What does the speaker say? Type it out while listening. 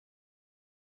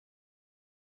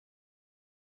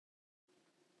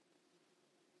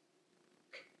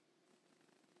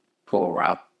Poor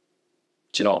Ralph.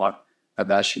 Do you know what?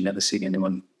 I've actually never seen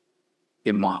anyone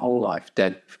in my whole life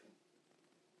dead.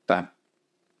 That.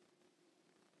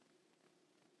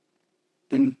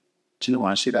 Do you know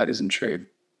what? Actually, that isn't true.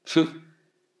 There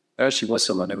actually was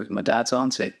someone. It was my dad's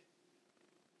auntie.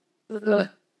 Do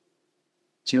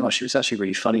you know what? She was actually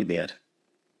really funny in the end.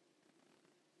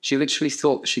 She literally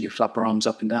thought that she could flap her arms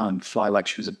up and down and fly like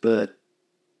she was a bird.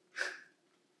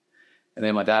 And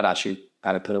then my dad actually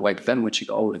had to put her away. But then when she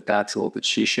got older, Dad thought that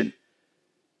she should,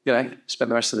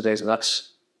 spend the rest of the days with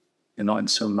us and not in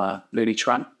some loony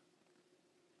tramp.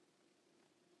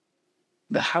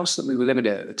 The house that we were living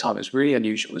in at the time was really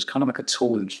unusual. It was kind of like a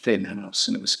tall and thin house,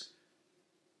 and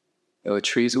there were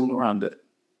trees all around it.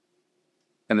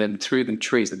 And then through the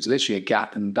trees, there was literally a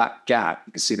gap, and that gap,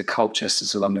 you could see the Colchester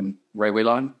to London railway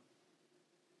line.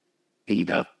 Here you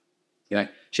go.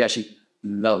 She actually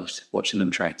loved watching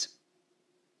them trains.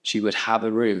 She would have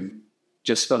a room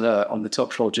just for her on the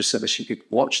top floor, just so that she could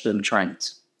watch them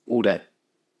trains all day.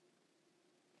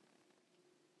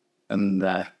 And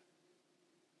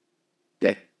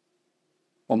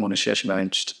one morning she actually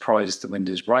managed to prise the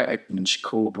windows right open, and she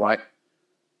called right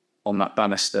on that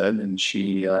banister, and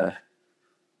she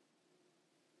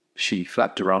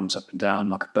flapped her arms up and down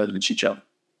like a bird, and she jumped.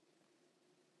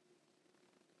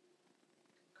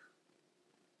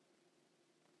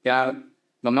 Yeah,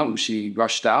 my mum, she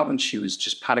rushed out and she was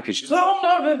just panicking. She was like, "Oh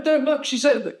no, don't look," she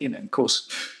said. But, of course,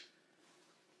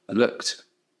 I looked.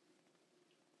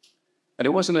 And it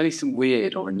wasn't anything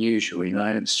weird or unusual,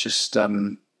 it's just,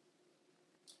 it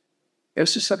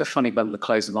was just like a funny bundle of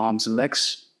clothes with arms and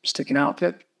legs sticking out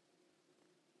of it.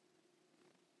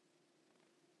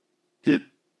 Yeah.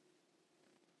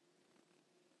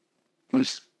 It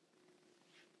was